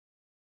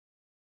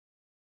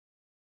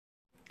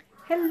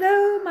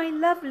Hello my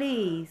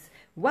lovelies,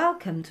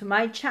 welcome to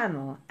my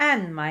channel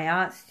and my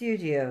art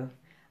studio.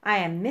 I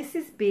am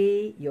Mrs.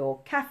 B,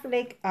 your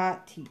Catholic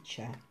art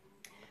teacher.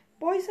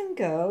 Boys and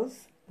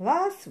girls,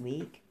 last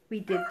week we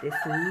did this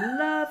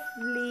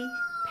lovely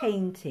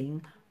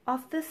painting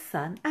of the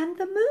sun and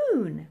the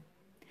moon.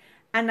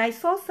 And I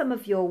saw some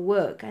of your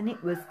work and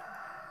it was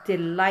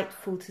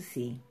delightful to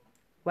see.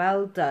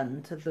 Well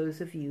done to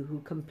those of you who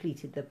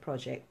completed the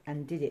project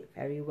and did it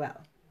very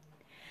well.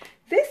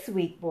 This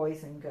week,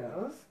 boys and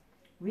girls,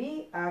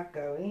 we are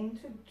going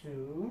to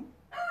do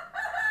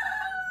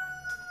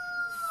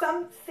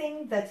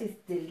something that is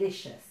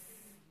delicious.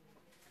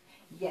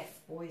 Yes,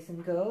 boys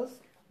and girls,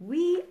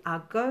 we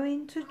are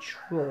going to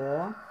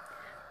draw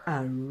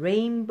a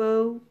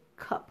rainbow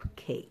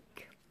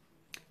cupcake.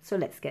 So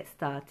let's get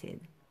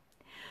started.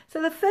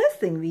 So the first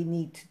thing we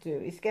need to do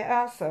is get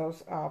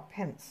ourselves our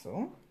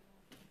pencil.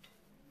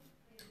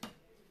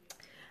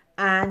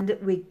 And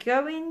we're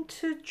going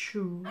to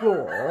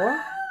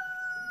draw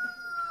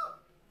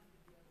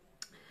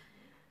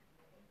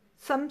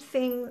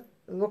something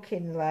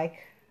looking like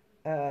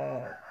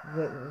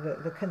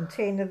the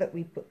container that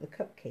we put the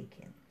cupcake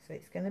in. So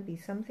it's going to be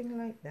something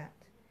like that,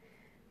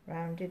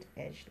 rounded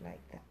edge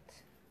like that.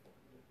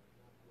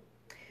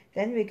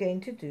 Then we're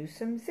going to do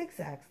some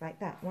zigzags like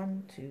that.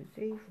 1, 2,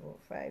 3, 4,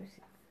 5,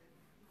 6.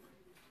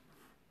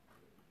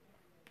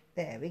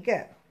 There we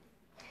go.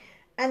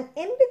 And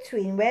in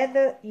between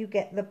where you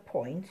get the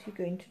point, you're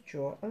going to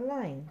draw a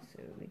line. So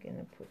we're going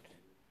to put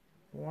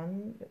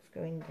one that's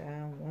going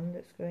down, one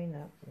that's going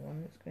up,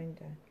 one that's going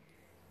down,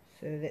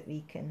 so that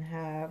we can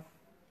have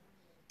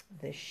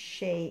the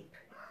shape.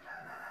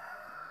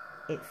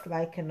 It's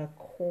like an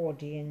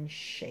accordion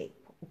shape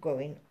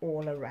going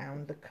all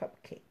around the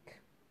cupcake,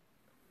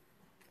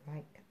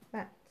 like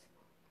that.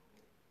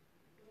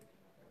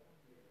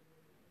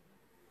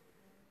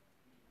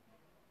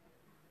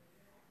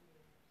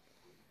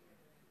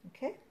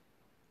 Okay.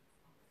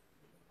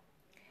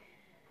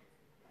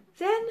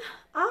 Then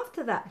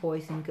after that,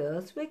 boys and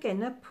girls, we're going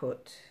to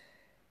put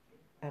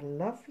a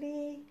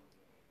lovely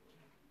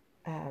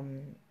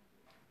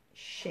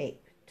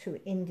shape to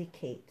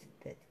indicate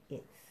that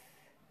it's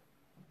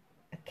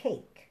a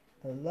cake,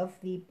 a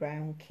lovely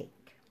brown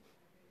cake.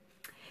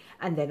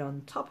 And then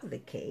on top of the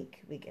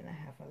cake, we're going to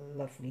have a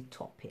lovely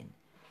topping.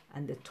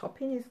 And the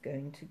topping is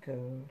going to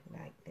go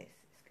like this.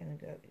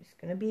 It's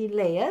going to be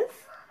layers.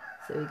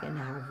 So we're going to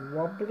have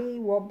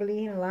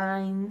wobbly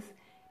lines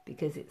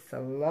because it's a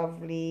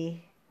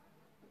lovely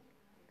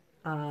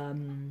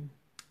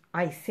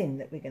icing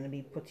that we're going to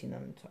be putting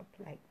on top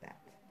like that.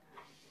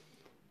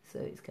 So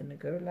it's going to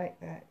go like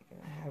that. You're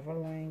going to have a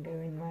line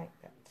going like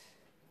that.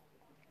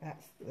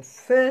 That's the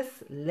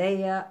first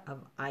layer of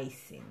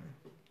icing.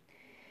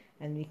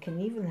 And we can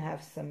even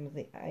have some of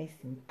the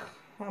icing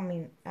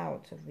coming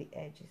out of the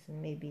edges and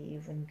maybe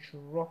even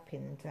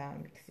dropping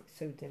down because it's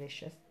so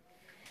delicious.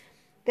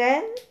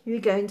 Then you're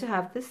going to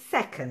have the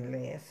second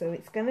layer. So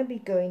it's going to be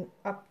going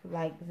up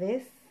like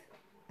this,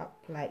 up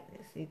like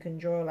this. You can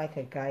draw like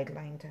a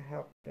guideline to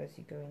help as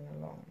you're going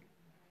along.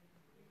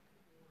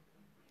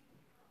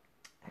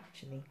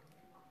 Actually,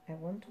 I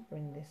want to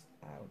bring this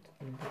out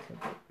a little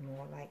bit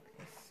more like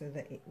this so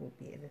that it will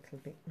be a little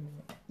bit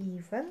more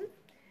even.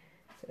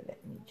 So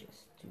let me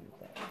just do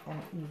that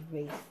and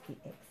erase the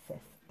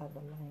excess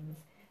other lines.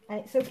 And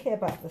it's okay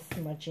about the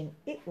smudging.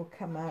 It will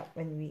come out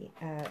when we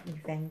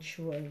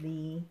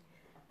eventually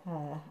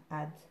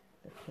add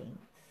the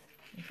paints.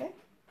 Okay?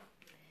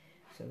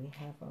 So we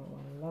have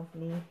our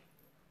lovely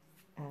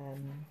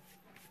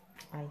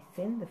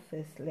icing, the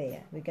first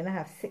layer. We're going to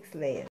have 6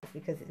 layers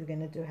because we're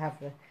going to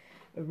have a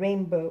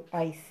rainbow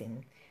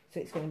icing. So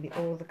it's going to be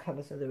all the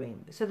colours of the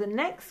rainbow. So the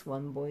next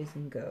one, boys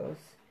and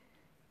girls,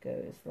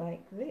 goes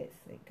like this.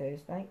 It goes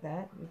like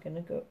that. We're going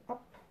to go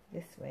up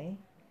this way.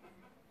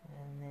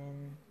 And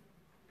then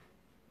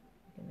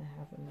we're going to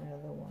have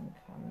another one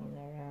coming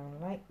around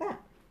like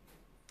that.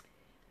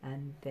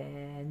 And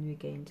then we're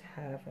going to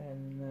have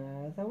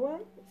another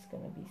one. It's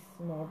going to be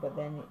small, but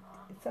then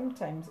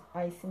sometimes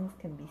icings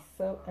can be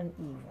so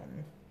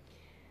uneven.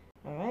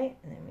 Alright,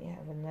 and then we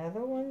have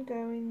another one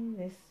going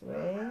this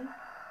way.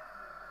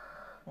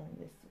 And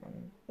this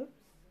one,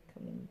 oops,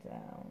 coming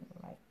down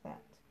like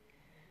that.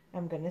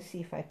 I'm going to see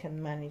if I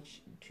can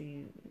manage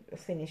to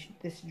finish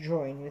this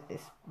drawing with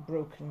this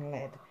broken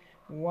lead.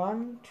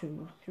 1,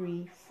 2,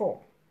 3, 4.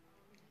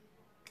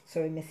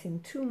 So we're missing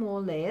 2 more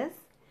layers.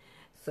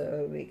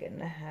 So we're going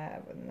to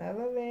have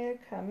another layer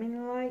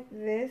coming like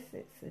this.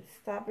 It's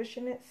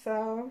establishing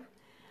itself.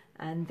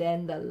 And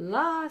then the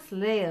last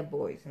layer,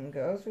 boys and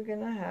girls, we're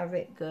going to have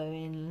it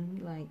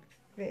going like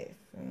this.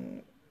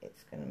 And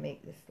it's going to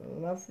make this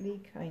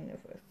lovely kind of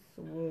a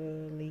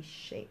swirly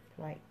shape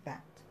like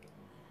that.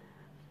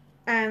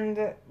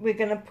 And we're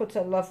going to put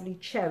a lovely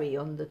cherry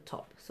on the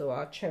top. So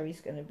our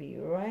cherry's going to be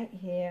right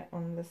here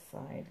on the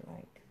side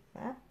like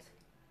that.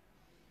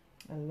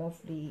 A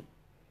lovely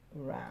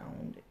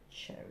round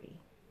cherry.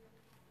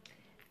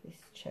 This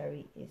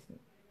cherry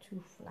isn't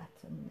too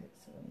flattened,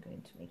 so I'm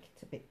going to make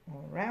it a bit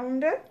more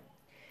rounder.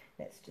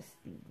 let's just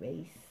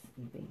erase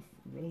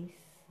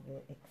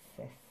the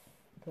excess,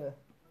 the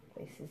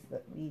places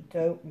that we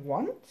don't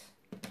want,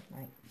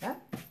 like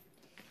that.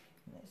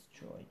 Let's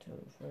draw it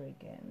over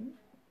again.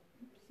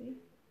 Oopsie,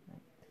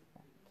 like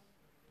that.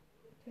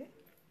 Okay.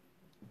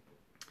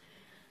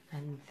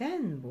 And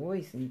then,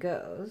 boys and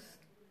girls,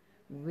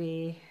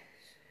 we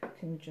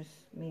can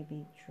just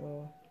maybe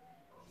draw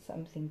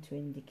something to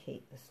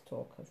indicate the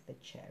stalk of the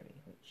cherry,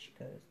 which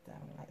goes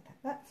down like that.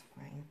 That's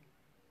fine.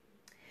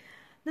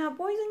 Now,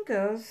 boys and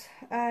girls,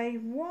 I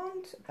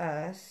want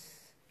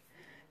us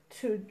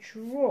to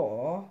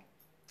draw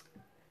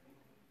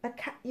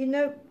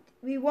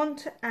we want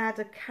to add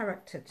a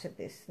character to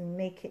this and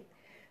make it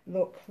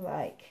look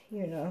like,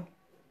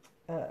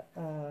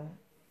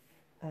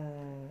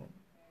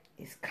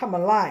 it's come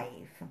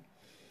alive.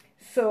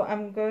 So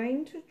I'm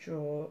going to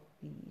draw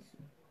these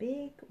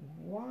big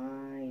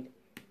wide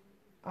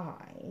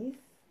eyes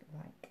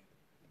like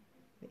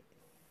this.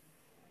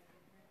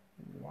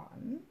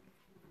 1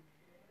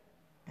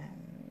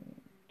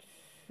 and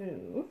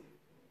 2,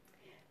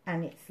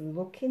 and it's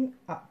looking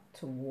up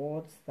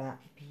towards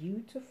that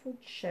beautiful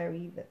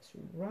cherry that's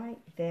right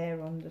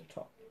there on the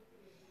top.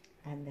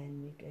 And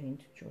then we're going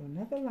to draw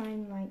another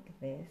line like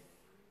this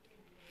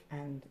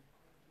and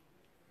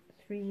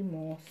 3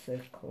 more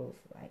circles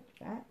like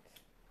that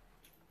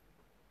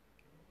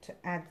to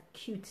add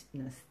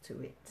cuteness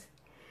to it.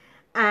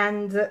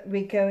 And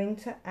we're going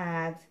to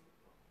add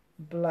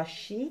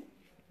blushy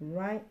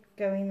right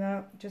going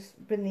out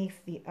just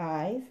beneath the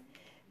eyes.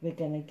 We're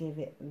going to give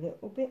it a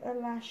little bit of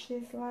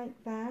lashes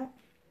like that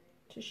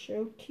to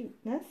show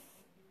cuteness.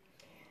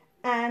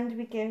 And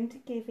we're going to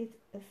give it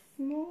a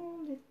small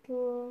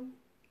little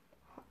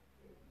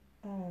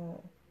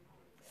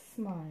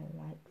smile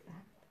like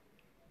that.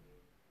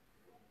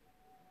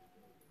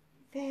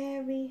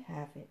 There we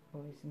have it,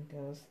 boys and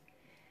girls.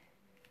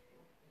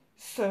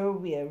 So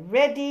we are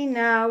ready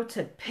now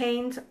to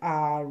paint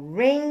our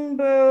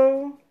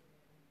rainbow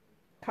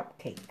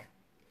cupcake.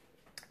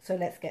 So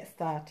let's get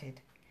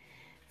started.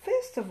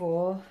 First of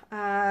all,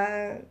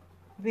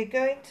 we're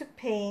going to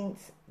paint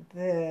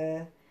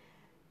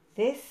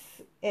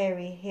this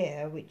area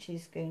here, which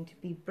is going to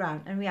be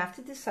brown, and we have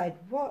to decide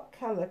what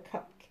color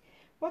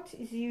what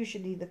is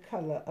usually the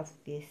color of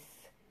this,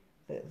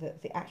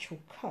 the actual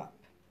cup.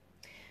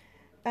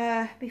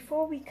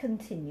 Before we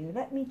continue,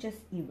 let me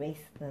just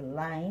erase the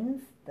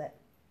lines that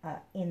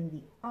are in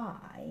the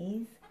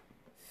eyes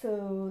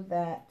so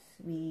that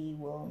we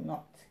will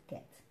not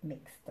get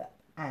mixed up,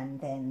 and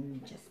then we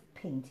just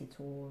paint it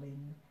all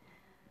in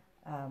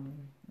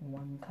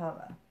one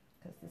color,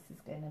 because this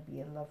is going to be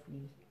a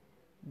lovely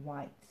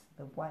white,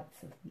 the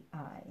whites of the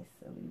eyes,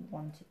 so we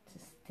want it to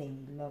stay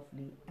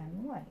lovely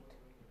and white.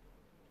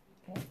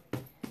 Okay,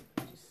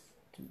 just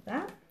do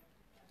that,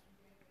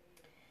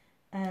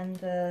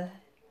 and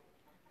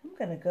I'm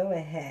going to go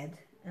ahead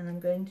and I'm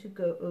going to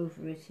go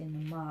over it in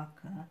a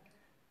marker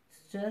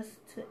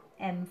just to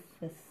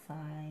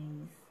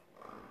emphasize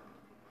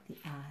the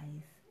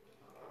eyes.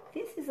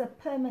 This is a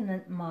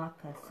permanent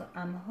marker, so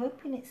I'm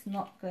hoping it's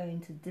not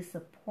going to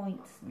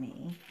disappoint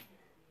me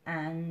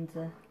and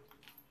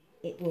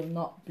it will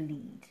not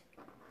bleed.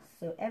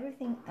 So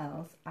everything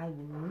else I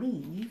will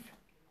leave.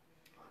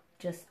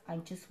 I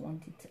just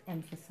wanted to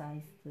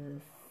emphasize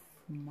the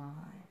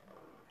smile.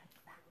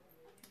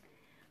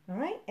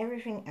 Alright,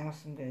 everything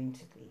else I'm going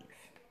to leave.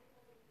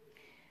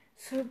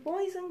 So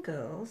boys and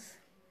girls,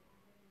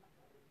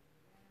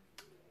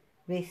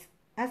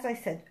 as I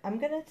said, I'm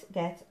going to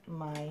get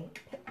my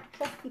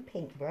trusty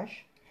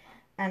paintbrush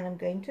and I'm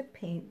going to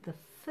paint the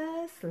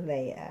first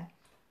layer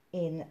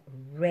in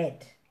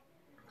red.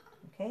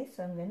 Okay,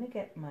 so I'm going to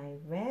get my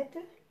red,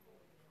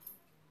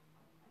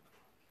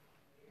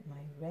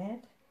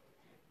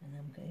 and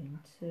I'm going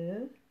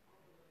to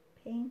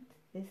paint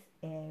this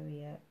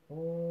area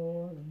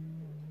all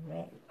in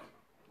red,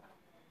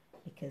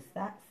 because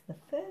that's the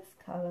first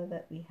color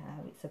that we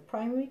have. It's a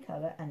primary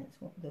color and it's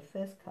the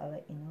first color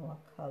in our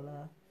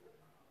color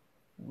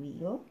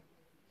wheel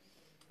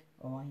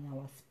or in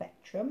our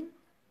spectrum,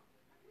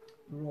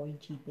 Roy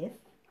G. Biff.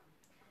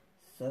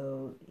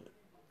 So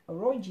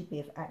Roy G.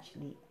 Biff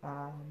actually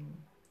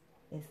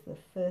is the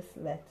first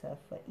letter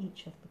for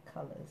each of the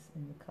colors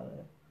in the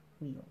color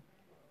wheel.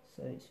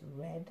 So it's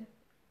red,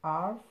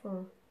 R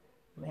for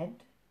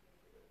red,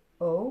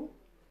 O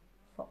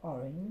for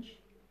orange,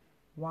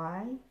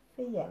 Y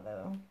for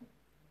yellow,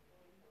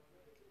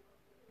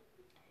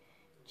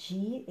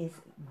 G is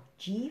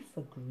G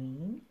for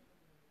green,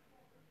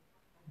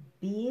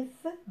 B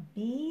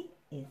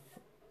is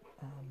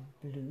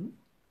blue.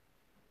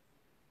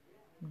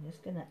 I'm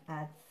just going to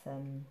add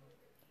some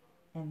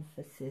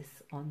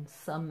emphasis on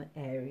some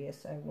areas.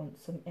 So I want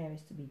some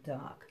areas to be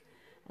dark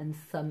and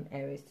some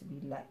areas to be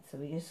light. So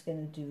we're just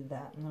going to do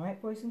that. All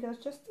right, boys and girls,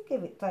 just to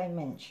give it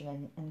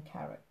dimension and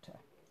character.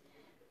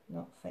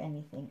 Not for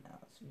anything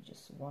else. We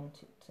just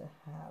want it to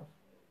have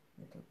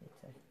a little bit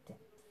of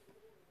depth.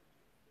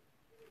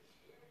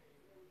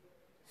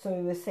 So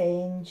we were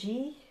saying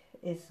G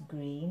is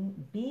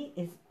green, B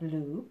is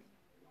blue,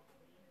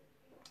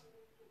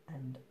 and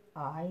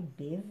I,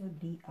 Biv,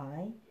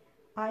 B-I.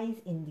 I is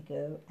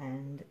indigo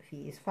and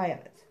V is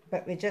violet.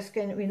 But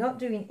we're not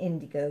doing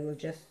indigo, we'll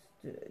just,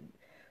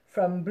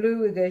 from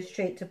blue we go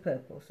straight to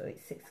purple, so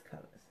it's 6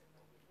 colours.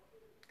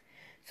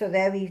 So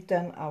there we've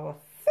done our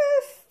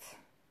first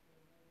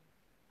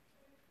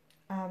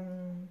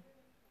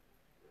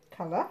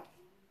colour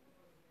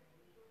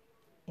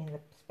in the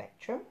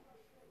spectrum,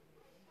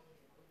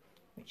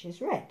 which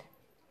is red.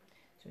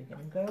 So we're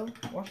going to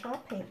go wash our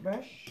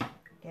paintbrush,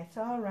 get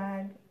our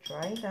rag,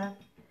 dry it up,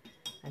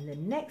 and the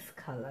next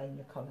colour in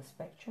the colour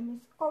spectrum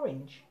is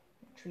orange,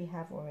 which we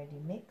have already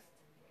mixed.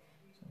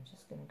 So I'm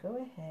just going to go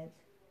ahead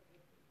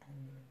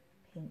and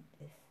paint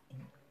this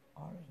in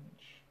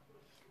orange.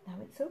 Now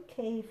it's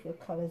okay if your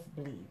colours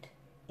bleed.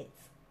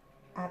 It's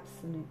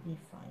absolutely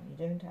fine.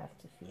 You don't have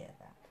to fear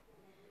that.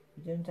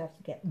 You don't have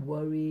to get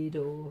worried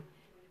or,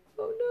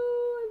 oh no,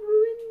 I've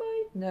ruined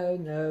my...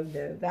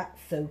 No,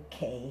 that's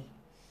okay.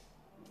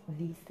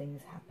 These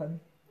things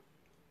happen.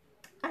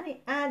 And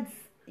it adds,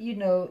 you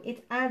know,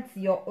 it adds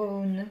your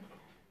own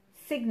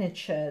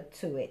signature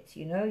to it,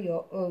 you know,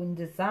 your own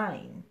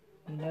design.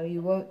 You know,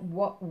 you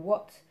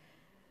won't,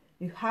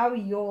 how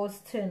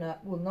yours turn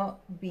up will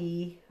not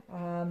be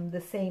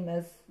the same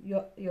as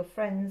your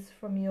friends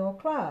from your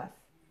class,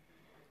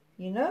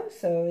 you know.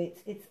 So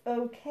it's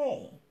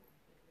okay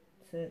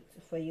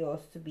for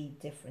yours to be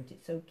different.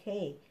 It's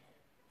okay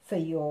for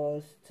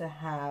yours to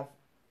have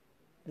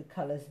the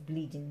colours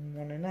bleeding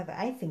one another.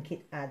 I think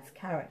it adds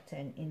character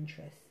and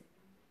interest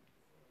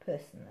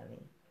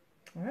personally.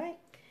 All right,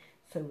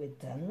 so we're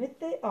done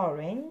with the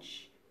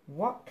orange.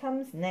 What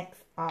comes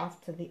next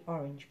after the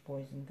orange,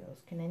 boys and girls?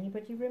 Can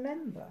anybody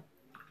remember?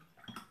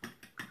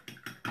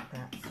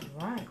 That's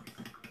right,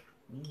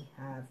 we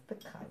have the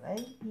colour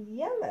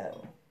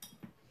yellow.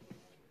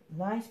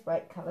 Nice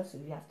bright colour, so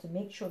you have to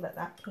make sure that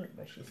that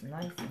paintbrush is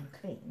nice and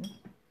clean.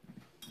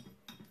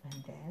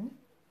 And then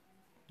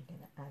you're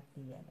going to add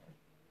the yellow.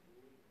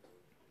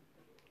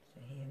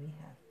 So here we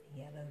have the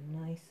yellow,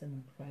 nice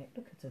and bright.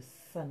 Look at the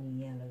sunny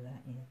yellow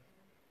that is.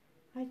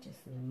 I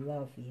just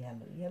love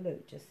yellow. Yellow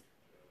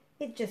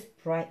it just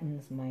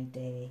brightens my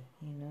day,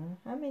 you know.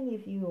 How many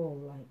of you all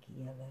like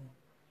yellow?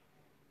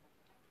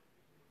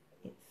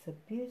 It's a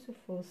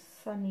beautiful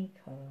sunny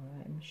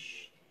colour.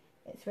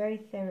 It's very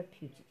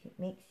therapeutic. It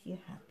makes you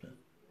happy.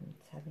 I'm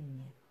telling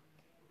you,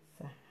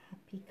 it's a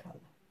happy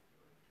colour.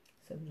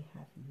 So we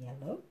have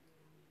yellow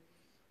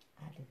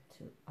added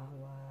to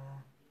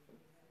our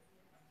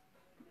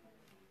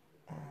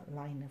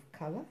line of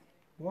colour.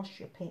 Wash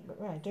your paint,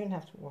 but I don't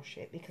have to wash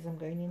it because I'm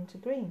going into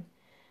green.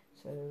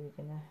 So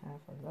we're going to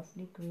have a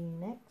lovely green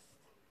next,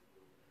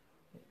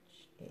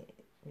 which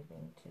we're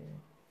going to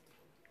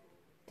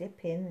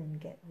dip in and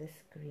get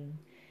this green.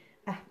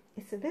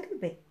 It's a little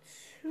bit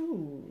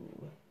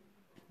too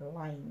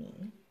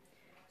limey,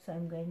 so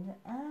I'm going to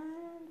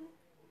add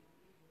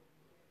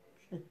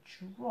a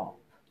drop,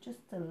 just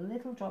a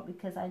little drop,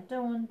 because I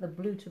don't want the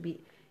blue to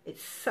be,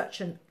 it's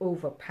such an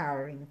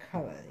overpowering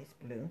colour, this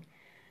blue.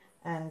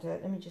 And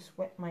let me just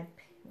wet my,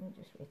 let me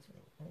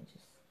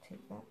just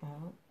take that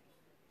out,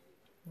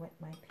 wet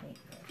my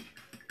paintbrush,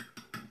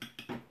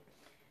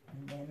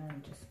 and then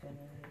I'm just going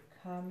to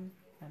come,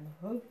 I'm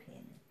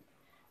hoping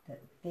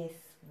that this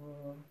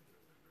will,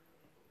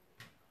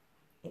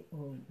 it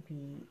will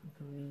be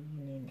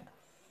green enough.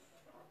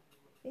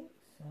 I think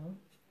so.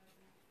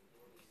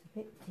 It's a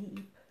bit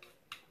deep.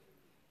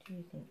 What do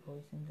you think,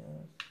 boys and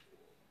girls?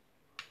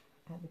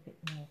 Add a bit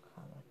more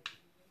colour,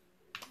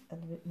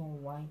 add a bit more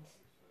white.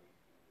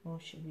 Or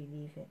should we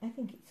leave it? I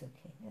think it's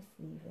okay. Let's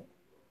leave it.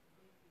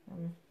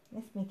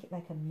 Let's make it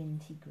like a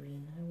minty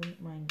green. I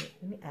wouldn't mind it.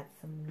 Let me add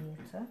some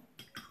water.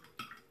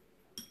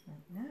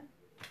 Like that.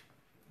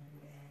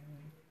 And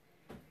then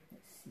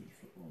let's see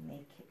if it will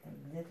make it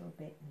a little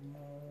bit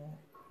more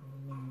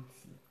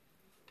minty.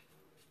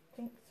 I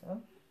think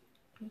so.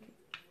 I think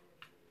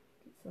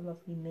it's a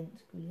lovely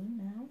mint green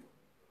now.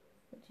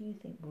 What do you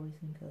think, boys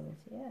and girls?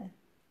 Yeah.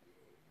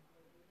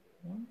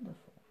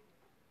 Wonderful.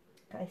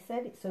 I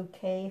said it's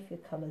okay if your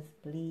colours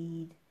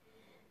bleed.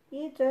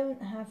 You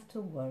don't have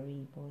to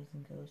worry, boys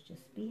and girls.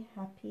 Just be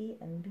happy,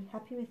 and be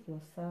happy with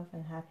yourself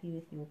and happy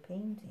with your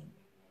painting.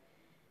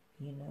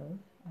 You know,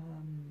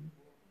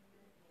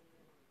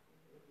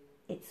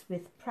 it's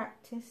with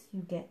practice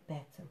you get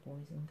better,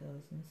 boys and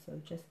girls. And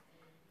so just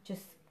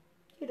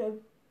you know,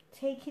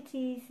 take it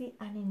easy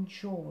and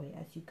enjoy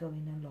as you're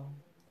going along.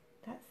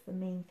 That's the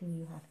main thing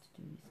you have to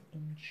do, is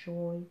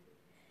enjoy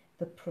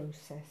the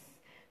process.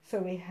 So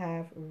we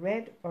have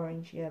red,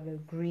 orange, yellow,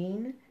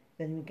 green.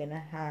 Then we're going to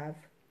have,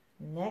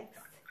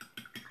 next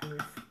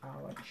is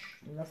our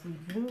lovely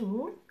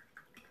blue.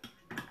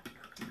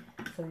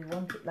 So we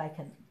want it like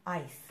an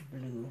ice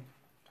blue,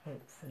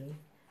 hopefully.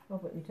 Oh,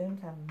 but we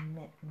don't have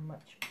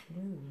much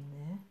blue in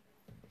there.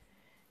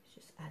 Let's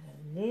just add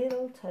a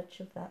little touch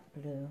of that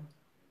blue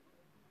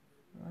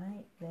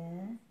right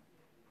there.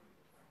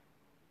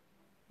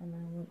 And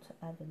I want to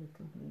add a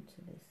little blue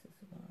to this as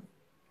well.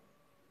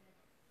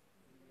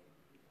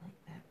 Like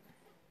that.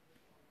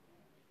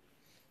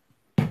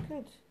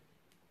 Good.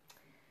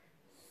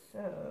 So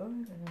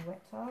we're going to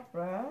wet our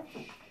brush,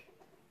 and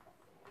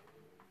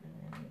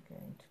then we're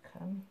going to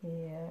come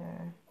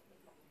here,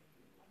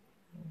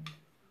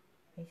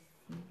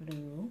 icy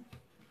blue.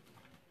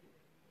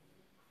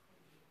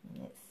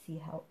 And let's see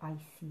how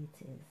icy it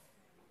is,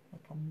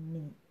 like a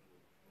mint,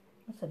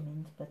 not a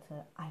mint, but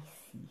a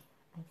icy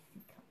cup.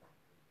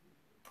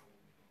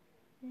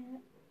 Yeah,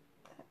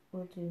 that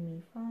will do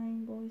me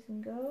fine, boys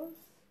and girls.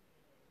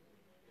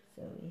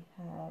 So we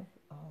have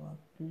our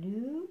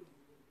blue,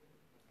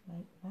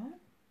 like that.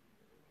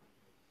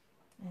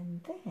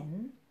 And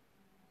then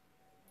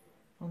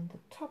on the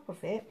top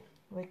of it,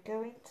 we're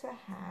going to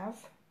have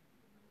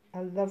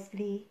a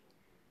lovely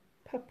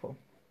purple.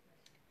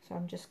 So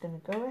I'm just going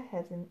to go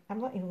ahead and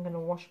I'm not even going to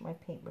wash my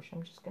paintbrush.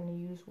 I'm just going to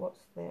use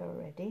what's there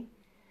already.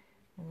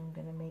 And I'm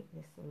going to make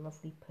this a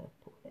lovely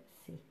purple. Let's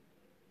see.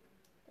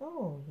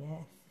 Oh,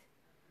 yes.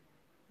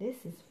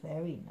 This is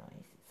very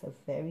nice. It's a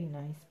very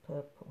nice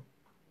purple.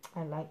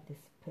 I like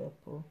this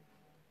purple.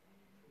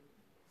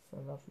 It's a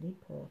lovely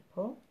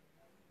purple.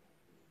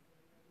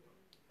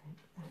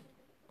 Like that,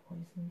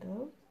 boys and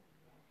girls.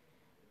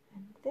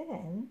 And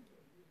then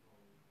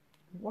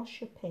wash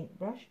your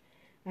paintbrush,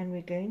 and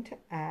we're going to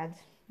add,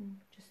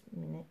 just a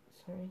minute,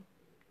 sorry,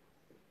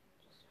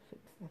 just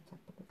fix that up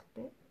a little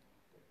bit.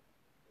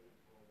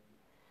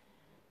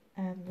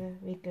 And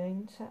we're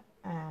going to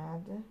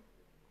add,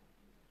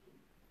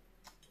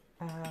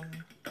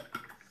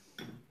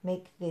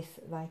 make this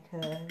like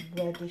a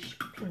reddish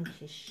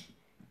pinkish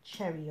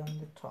cherry on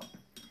the top.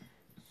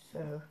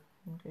 So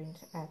I'm going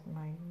to add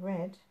my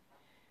red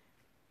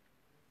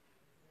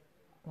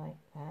like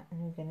that,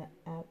 and we're going to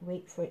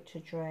wait for it to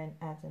dry and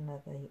add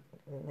another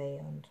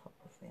layer on top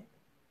of it.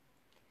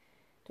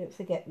 Don't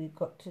forget, we've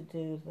got to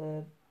do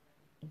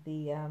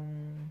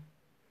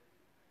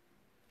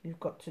we've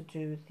got to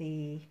do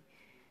the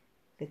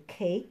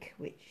cake,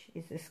 which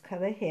is this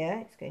color here.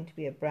 It's going to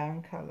be a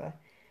brown color,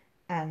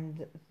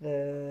 and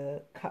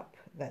the cup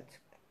that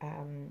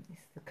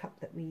is the cup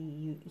that we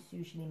use, is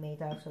usually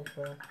made out of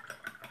a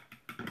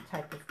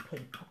type of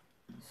paper.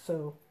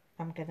 So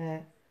I'm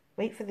gonna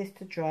wait for this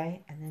to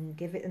dry and then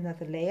give it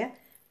another layer,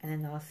 and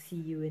then I'll see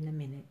you in a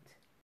minute.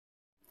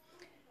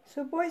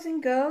 So boys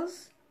and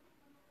girls,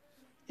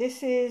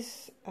 this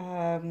is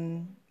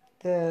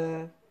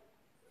the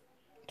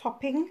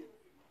topping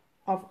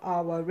of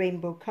our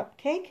rainbow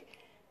cupcake,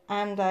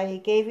 and I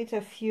gave it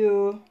a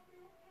few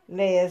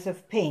layers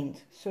of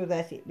paint so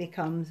that it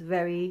becomes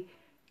very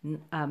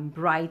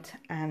bright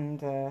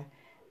and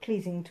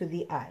pleasing to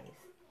the eyes.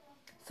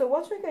 So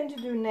what we're going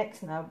to do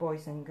next now,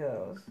 boys and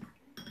girls,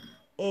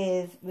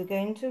 is we're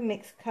going to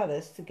mix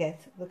colors to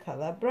get the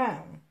color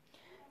brown.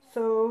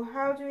 So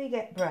how do we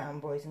get brown,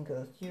 boys and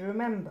girls? Do you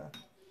remember?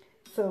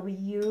 So we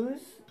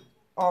use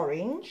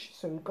orange.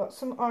 So we've got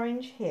some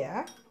orange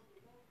here.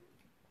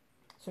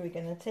 So we're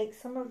going to take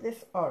some of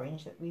this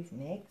orange that we've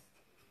mixed,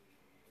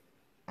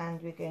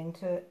 and we're going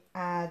to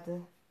add,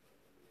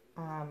 so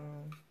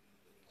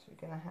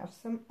we're going to have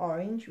some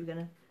orange. We're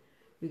going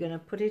to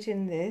put it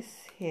in this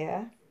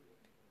here.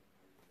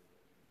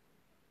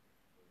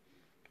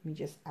 Let me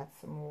just add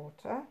some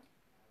water.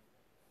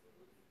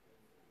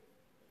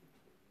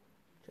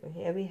 So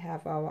here we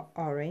have our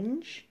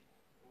orange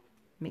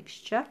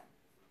mixture.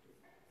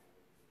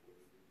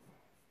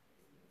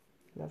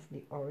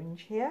 Lovely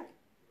orange here.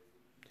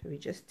 So we're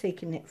just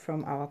taking it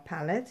from our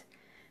palette,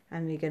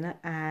 and we're going to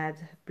add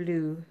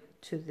blue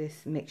to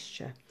this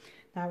mixture.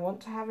 Now I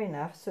want to have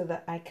enough so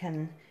that I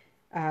can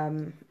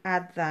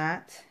add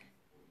that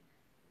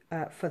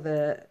for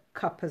the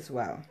cup as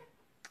well.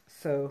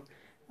 So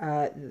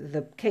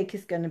the cake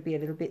is going to be a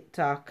little bit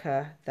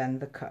darker than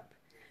the cup.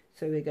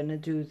 So we're going to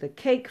do the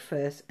cake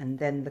first and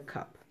then the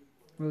cup.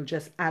 We'll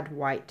just add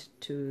white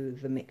to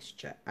the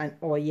mixture,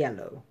 or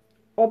yellow,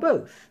 or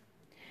both.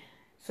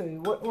 So we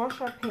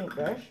wash our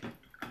paintbrush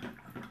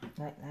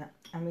like that,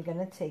 and we're going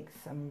to take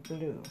some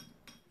blue.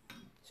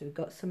 So we've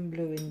got some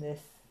blue in this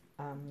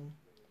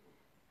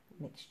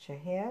mixture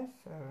here,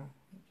 so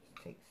just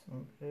take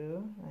some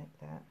blue like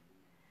that.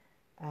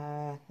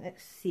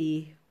 Let's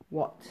see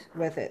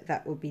whether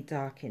that will be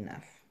dark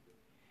enough.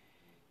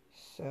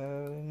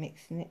 So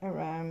mixing it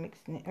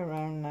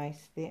around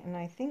nicely, and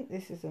I think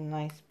this is a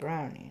nice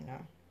brown, you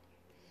know.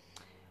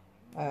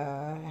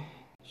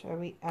 Shall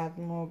we add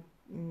more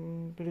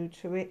blue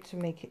to it to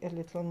make it a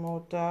little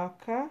more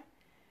darker?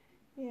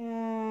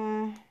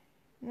 Yeah,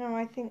 no,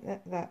 I think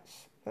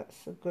that's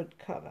a good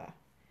color.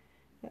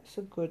 That's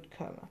a good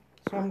color.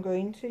 So I'm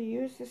going to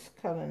use this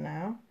color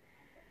now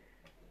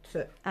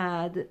to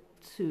add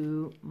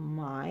to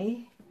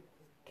my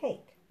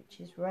cake,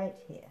 which is right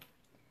here.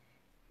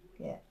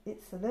 Yeah,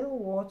 it's a little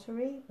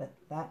watery, but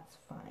that's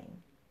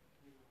fine.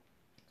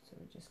 So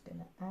we're just going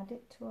to add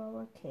it to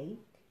our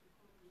cake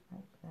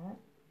like that.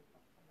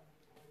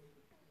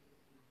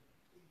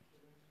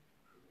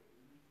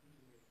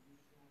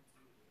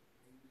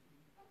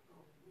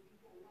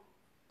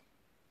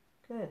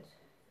 Good.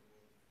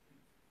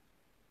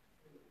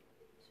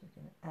 So we're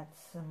going to add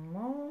some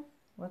more.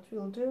 What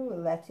we'll do,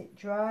 we'll let it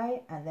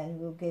dry, and then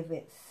we'll give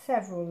it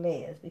several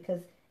layers,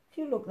 because If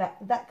you look,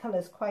 that color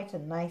is quite a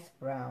nice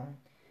brown.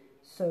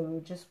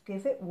 So just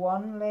give it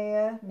one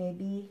layer,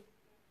 maybe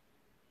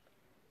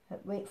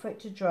wait for it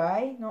to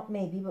dry, not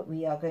maybe, but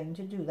we are going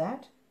to do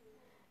that.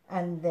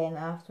 And then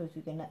afterwards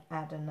we're going to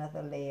add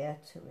another layer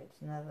to it,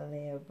 another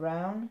layer of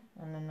brown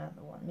and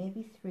another one,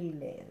 maybe 3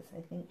 layers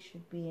I think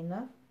should be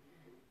enough.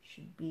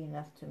 Should be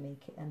enough to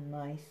make it a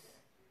nice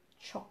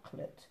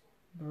chocolate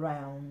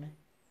brown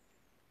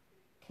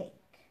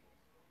cake.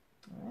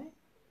 Alright,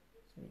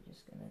 so we're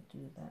just going to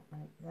do that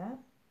like that.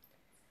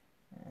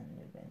 And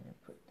we're going to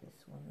put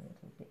this one a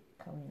little bit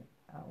coming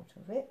out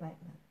of it like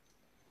that.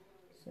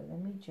 So let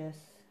me just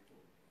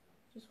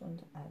want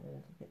to add a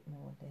little bit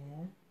more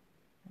there,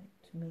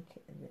 like to make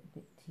it a little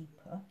bit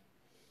deeper,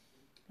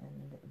 and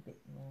a little bit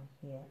more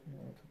here and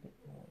a little bit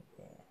more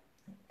there,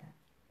 like that.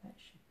 That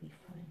should be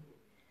fine.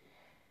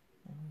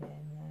 And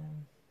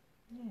then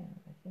yeah,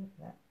 I think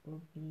that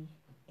will be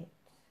it.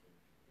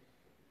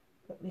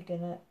 But we're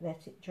gonna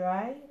let it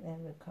dry,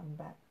 then we'll come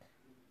back,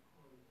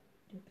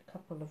 do a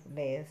couple of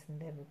layers,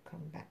 and then we'll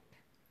come back.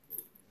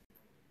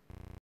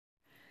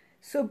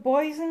 So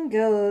boys and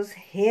girls,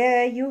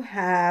 here you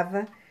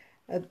have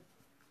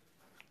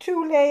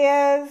 2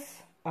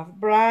 layers of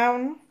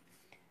brown,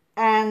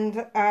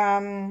 and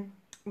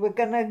we're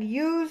gonna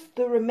use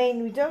the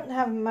remaining. We don't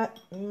have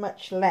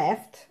much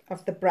left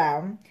of the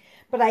brown,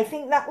 but I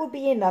think that will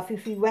be enough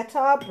if we wet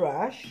our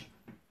brush.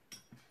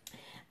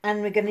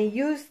 And we're going to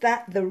use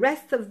the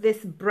rest of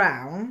this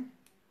brown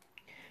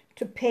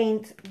to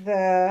paint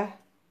the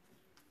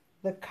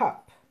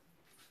cup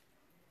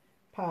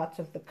part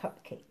of the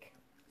cupcake.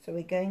 So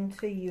we're going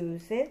to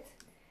use it.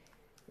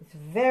 It's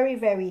very,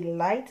 very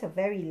light, a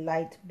very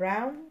light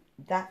brown.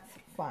 That's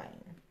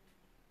fine,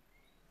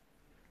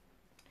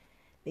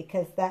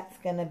 because that's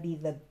going to be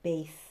the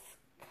base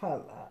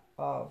color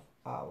of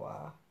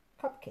our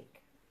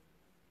cupcake.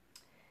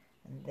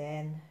 And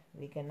then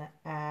we're going to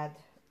add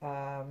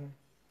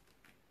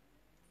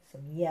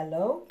some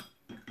yellow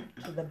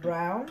to the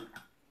brown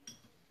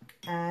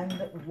and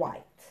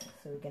white.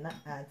 So we're going to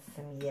add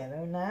some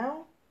yellow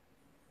now.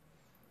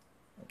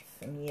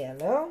 Some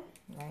yellow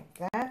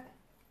like that,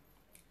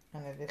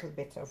 and a little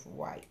bit of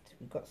white.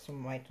 We've got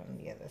some white on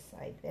the other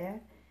side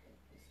there.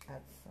 Just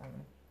add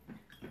some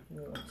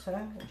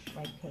water, wash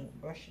my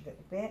paintbrush a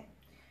little bit.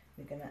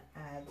 We're going to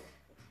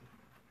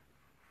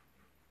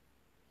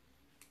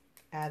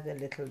add a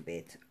little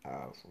bit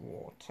of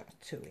water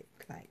to it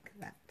like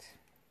that.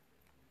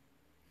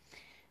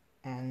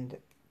 And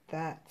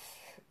that's,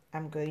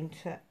 I'm going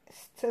to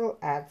still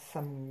add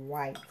some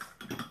white.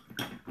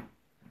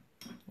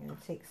 I'm going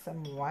to take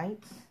some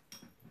white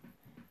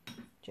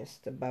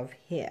just above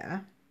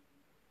here,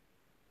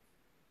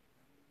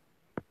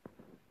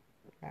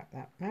 about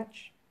that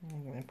much.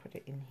 I'm going to put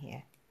it in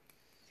here.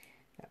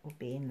 That will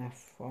be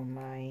enough for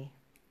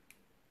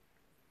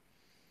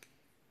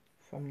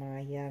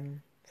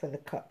the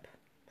cup,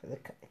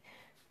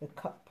 the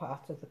cup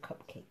part of the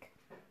cupcake.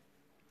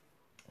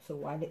 So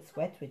while it's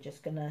wet, we're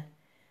just going to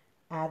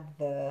add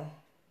the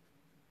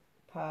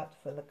part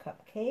for the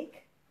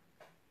cupcake,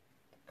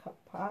 the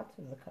cup part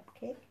of the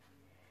cupcake.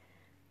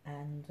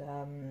 And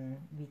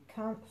we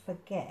can't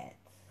forget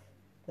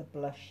the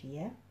blush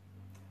here.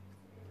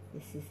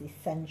 This is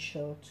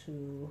essential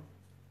to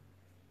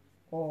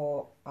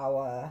all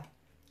our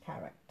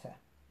character.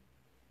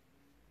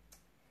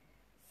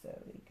 So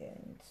we're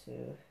going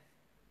to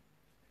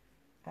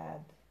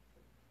add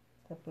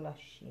the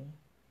blushy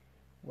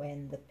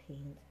when the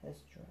paint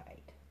has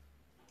dried.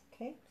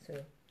 Okay, so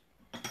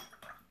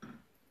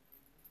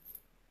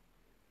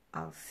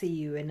I'll see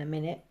you in a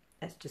minute.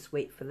 Let's just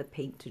wait for the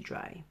paint to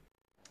dry.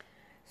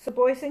 So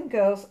boys and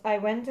girls, I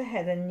went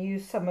ahead and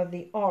used some of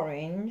the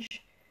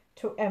orange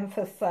to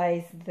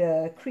emphasize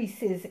the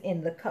creases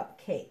in the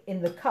cupcake,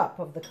 in the cup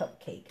of the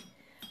cupcake.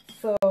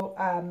 So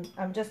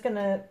I'm just going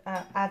to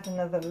add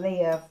another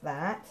layer of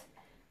that,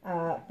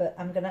 but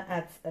I'm going to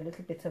add a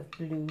little bit of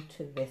blue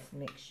to this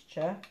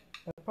mixture.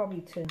 I'll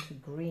probably turn to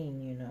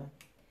green, you know.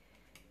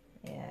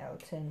 Yeah, I'll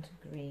turn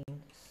to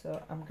green.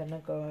 So I'm going to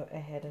go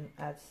ahead and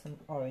add some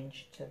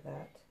orange to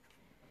that,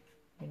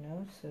 you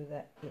know, so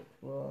that it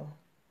will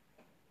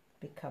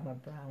become a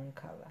brown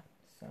color.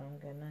 So I'm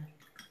going to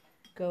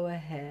go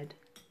ahead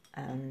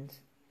and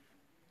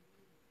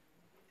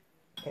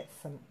get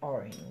some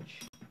orange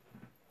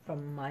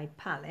from my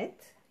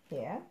palette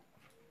here,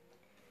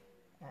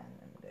 and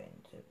I'm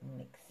going to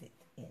mix it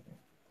in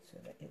so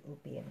that it will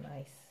be a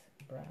nice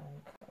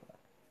brown color.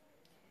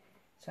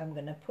 So I'm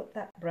going to put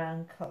that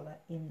brown color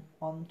in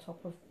on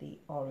top of the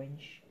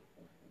orange,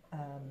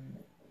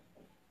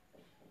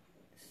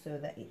 so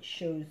that it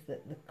shows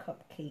that the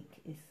cupcake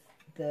is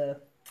the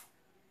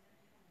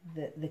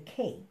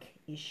cake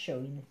is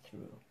showing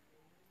through.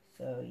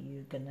 So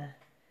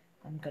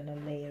I'm gonna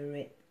layer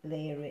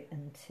it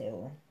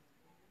until,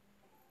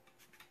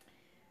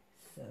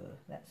 so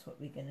that's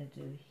what we're gonna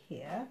do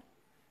here.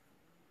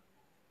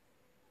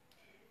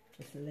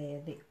 Just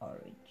layer the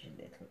orange a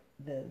little,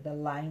 the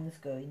lines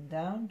going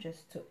down,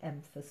 just to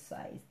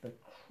emphasize the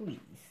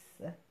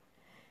crease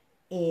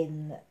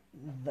in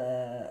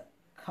the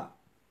cup,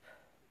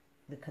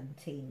 the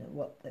container,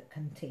 what that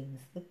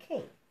contains the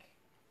cake.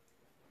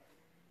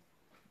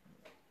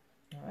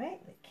 All right,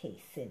 the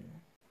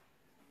casing.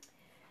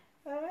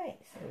 All right,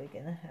 so we're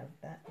going to have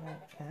that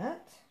like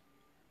that.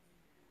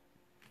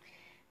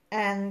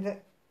 And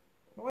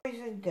boys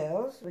and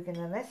girls, we're going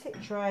to let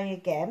it dry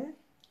again,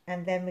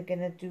 and then we're going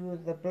to do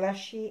the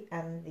blushy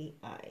and the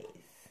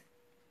eyes.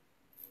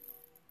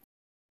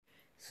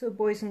 So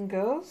boys and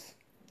girls,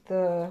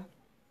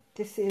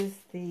 this is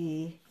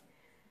the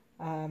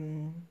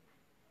cupcake,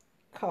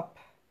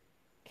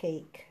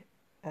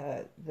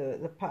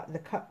 the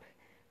cup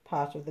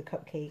part of the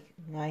cupcake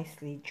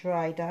nicely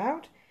dried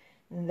out,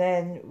 and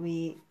then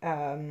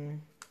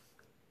I'm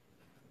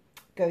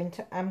going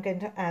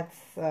to add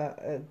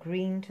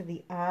green to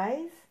the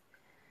eyes,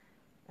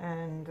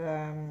 and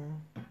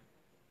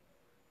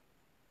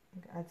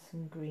add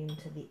some green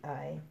to the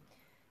eye.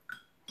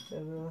 So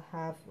we'll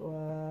have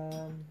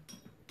a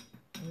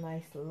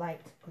nice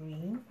light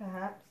green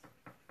perhaps,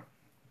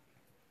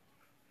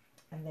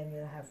 and then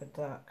we'll have a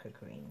darker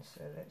green.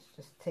 So let's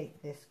just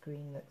take this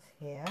green that's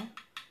here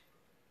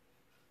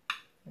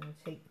and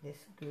take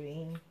this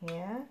green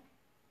here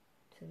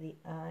to the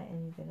eye,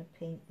 and we're going to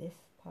paint this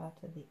part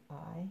of the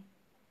eye,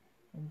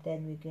 and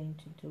then we're going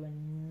to do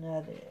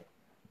another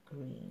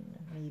green.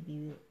 Maybe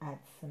we'll add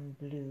some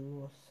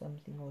blue or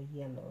something, or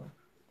yellow.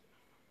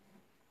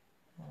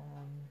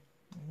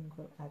 I think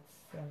we'll add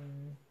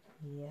some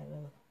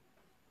yellow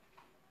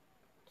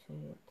to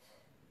it.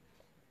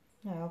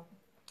 Now,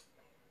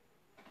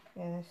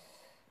 let's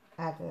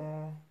add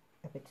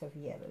a bit of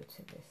yellow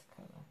to this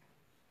color.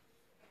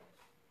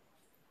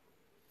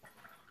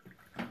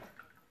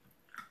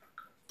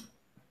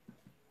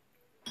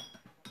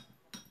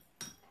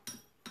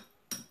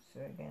 So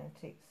we're going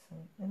to take some,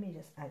 let me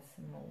just add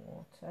some more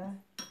water,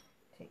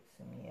 take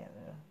some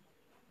yellow,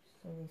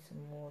 still need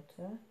some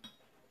water,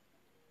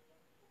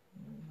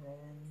 and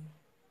then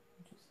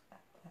just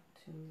add that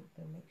to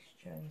the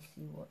mixture and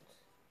see what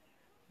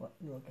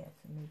you'll get.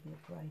 So maybe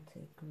a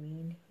brighter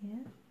green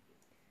here.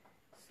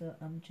 So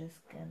I'm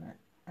just going to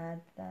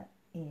add that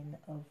in,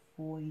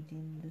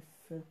 avoiding the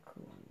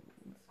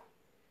circles,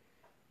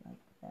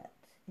 like that.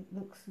 It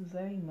looks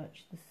very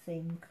much the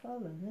same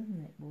colour,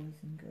 doesn't it, boys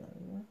and girls?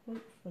 Well,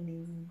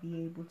 hopefully we'll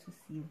be able to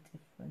see a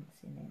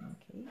difference in any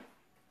case.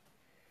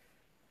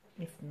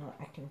 If not,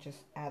 I can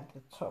just add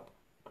the top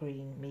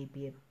green,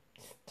 maybe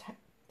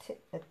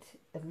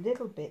a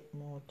little bit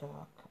more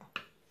darker,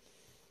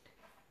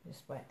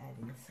 just by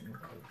adding some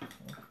blue.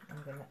 So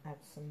I'm going to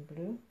add some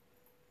blue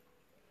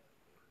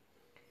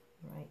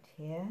right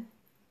here.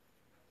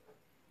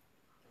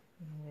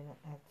 I'm going to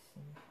add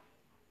some,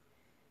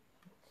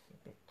 it's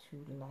a bit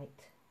too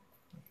light.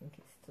 I think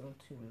it's still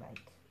too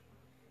light.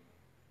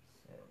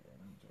 So let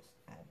me just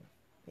add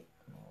a bit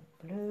more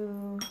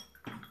blue.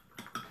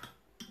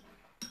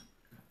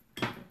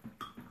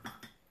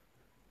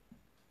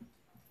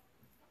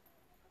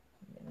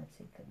 I'm going to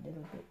take a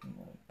little bit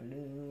more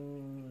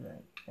blue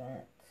like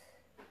that.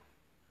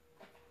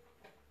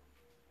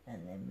 And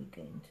then we're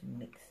going to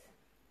mix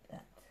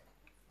that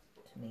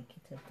to make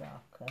it a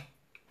darker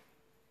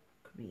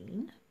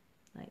green,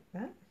 like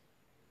that.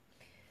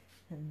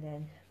 And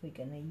then we're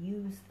going to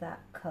use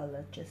that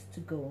colour just to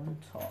go on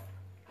top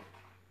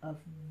of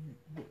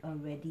the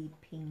already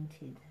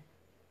painted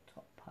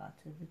top part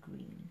of the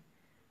green,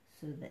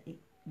 so that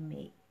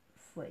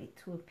for it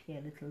to appear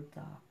a little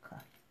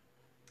darker.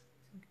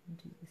 So we're going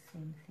to do the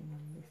same thing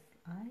on this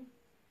eye,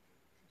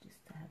 so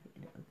just to have it a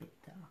little bit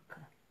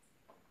darker.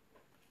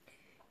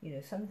 You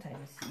know,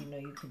 sometimes, you know,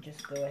 you could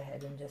just go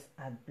ahead and just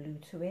add blue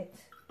to it,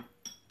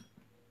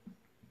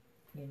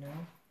 you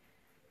know,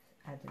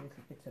 add a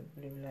little bit of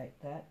blue like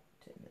that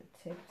to the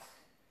tips,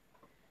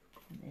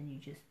 and then you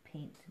just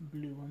paint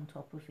blue on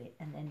top of it,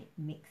 and then it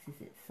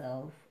mixes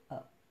itself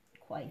up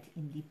quite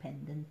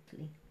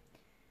independently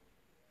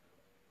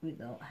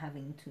without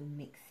having to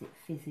mix it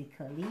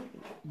physically.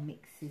 It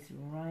mixes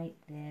right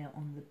there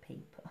on the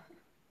paper,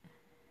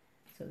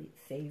 so it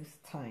saves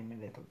time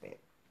a little bit.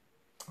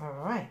 All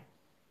right.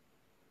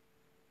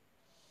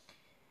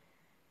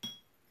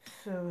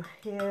 So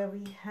here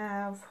we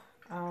have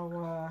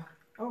our,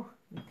 oh,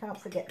 we can't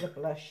forget the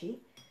blushy.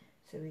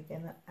 So we're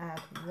going to add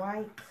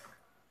white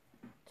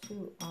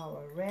to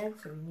our red.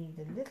 So we need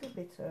a little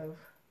bit of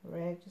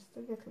red, just a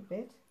little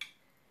bit.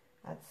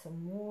 Add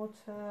some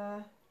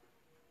water.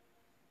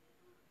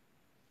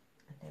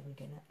 And then we're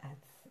going to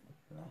add some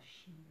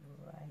blushy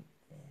right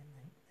there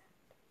like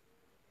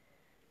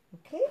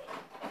that. Okay.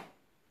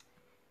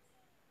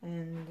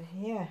 And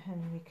yeah,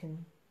 and we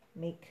can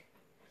make,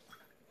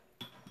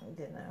 I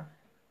don't know,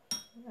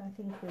 I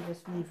think we'll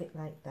just leave it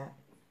like that.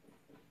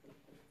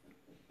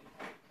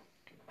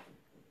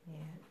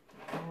 Yeah,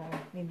 or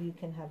maybe you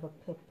can have a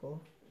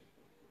purple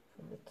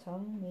for the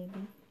tongue,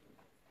 maybe.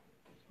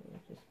 So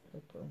we'll just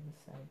purple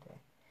inside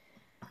there.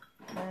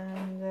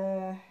 And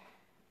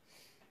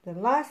the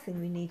last thing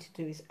we need to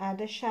do is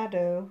add a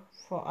shadow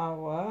for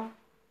our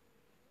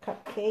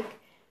cupcake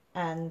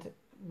and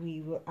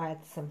we will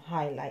add some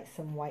highlights,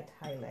 some white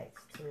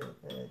highlights to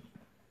the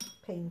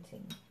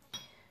painting,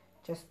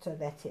 just to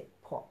let it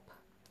pop.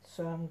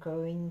 So I'm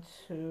going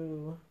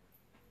to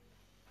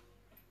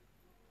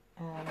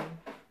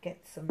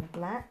get some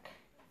black.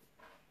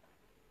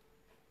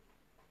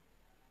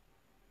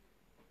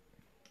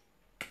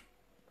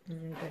 And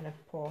I'm going to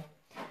pour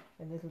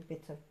a little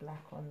bit of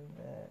black on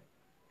the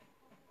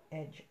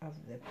edge of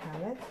the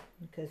palette,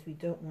 because we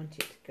don't want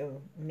it to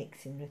go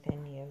mixing with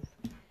any of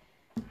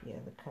the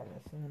other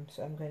colours. And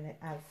so I'm going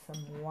to add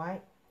some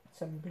white,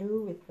 some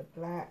blue with the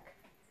black.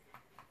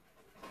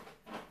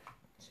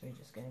 So we're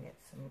just going to get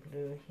some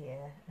blue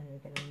here, and we're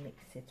going to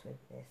mix it with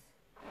this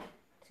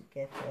to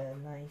get a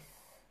nice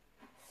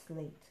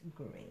slate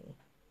grey.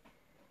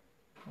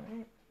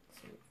 Alright,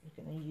 so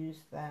we're going to use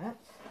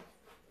that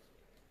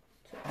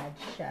to add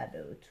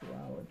shadow to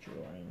our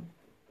drawing.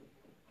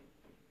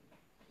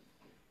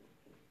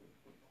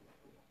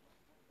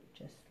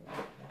 Just like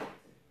that.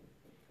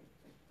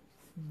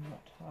 It's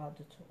not hard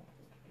at all,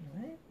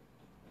 right?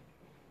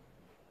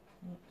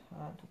 Not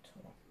hard at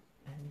all.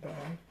 And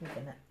then we're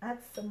going to add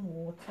some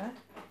water,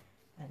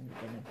 and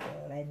we're going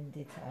to blend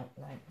it out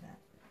like that.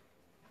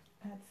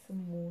 Add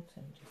some water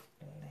and just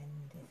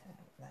blend it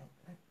out like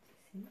that,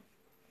 you see?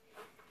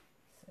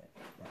 So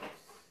that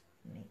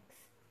makes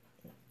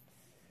it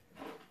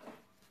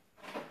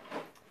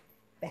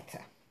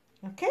better.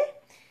 Okay?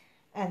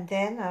 And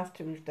then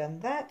after we've done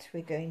that,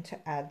 we're going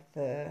to add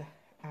the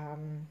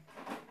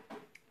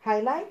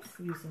highlights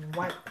using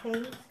white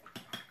paint.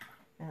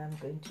 And I'm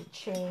going to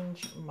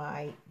change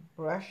my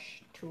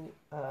brush to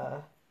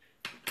a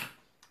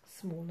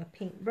smaller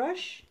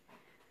paintbrush,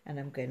 and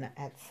I'm going to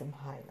add some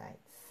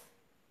highlights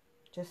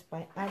just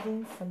by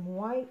adding some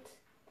white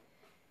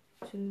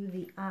to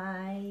the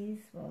eyes.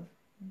 Well,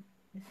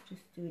 let's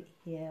just do it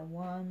here.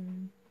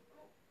 1,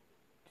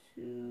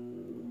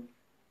 2,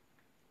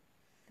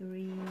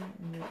 3,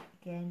 and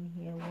again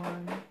here.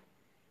 1,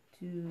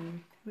 2,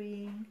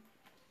 3.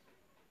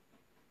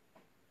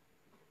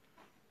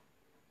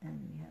 And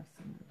we have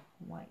some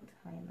white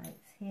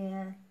highlights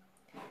here,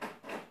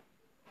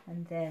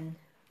 and then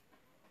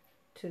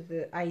to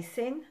the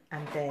icing,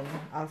 and then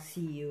I'll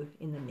see you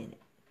in a minute.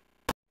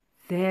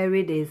 There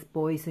it is,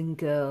 boys and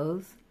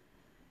girls.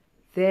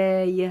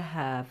 There you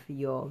have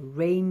your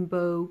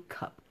rainbow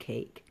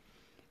cupcake,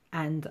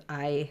 and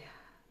I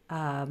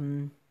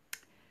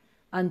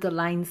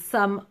underlined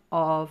some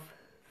of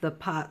the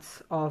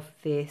parts of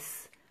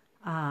this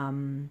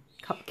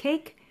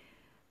cupcake,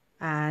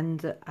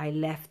 and I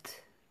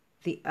left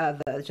the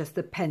other, just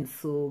the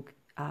pencil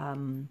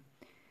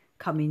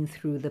coming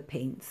through the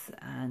paints,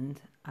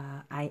 and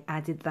I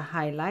added the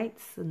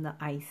highlights and the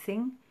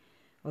icing,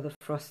 or the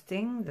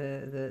frosting,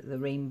 the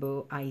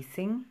rainbow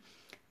icing,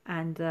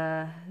 and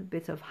a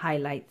bit of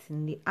highlights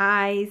in the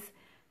eyes,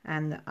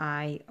 and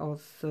I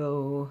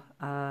also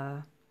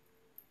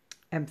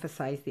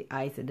emphasized the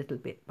eyes a little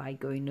bit by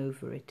going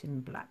over it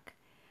in black.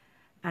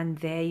 And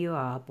there you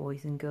are,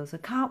 boys and girls. I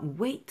can't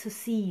wait to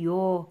see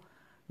your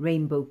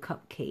rainbow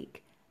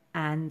cupcake.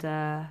 And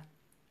I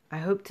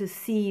hope to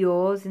see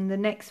yours in the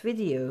next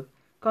video.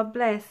 God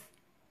bless.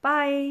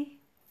 Bye.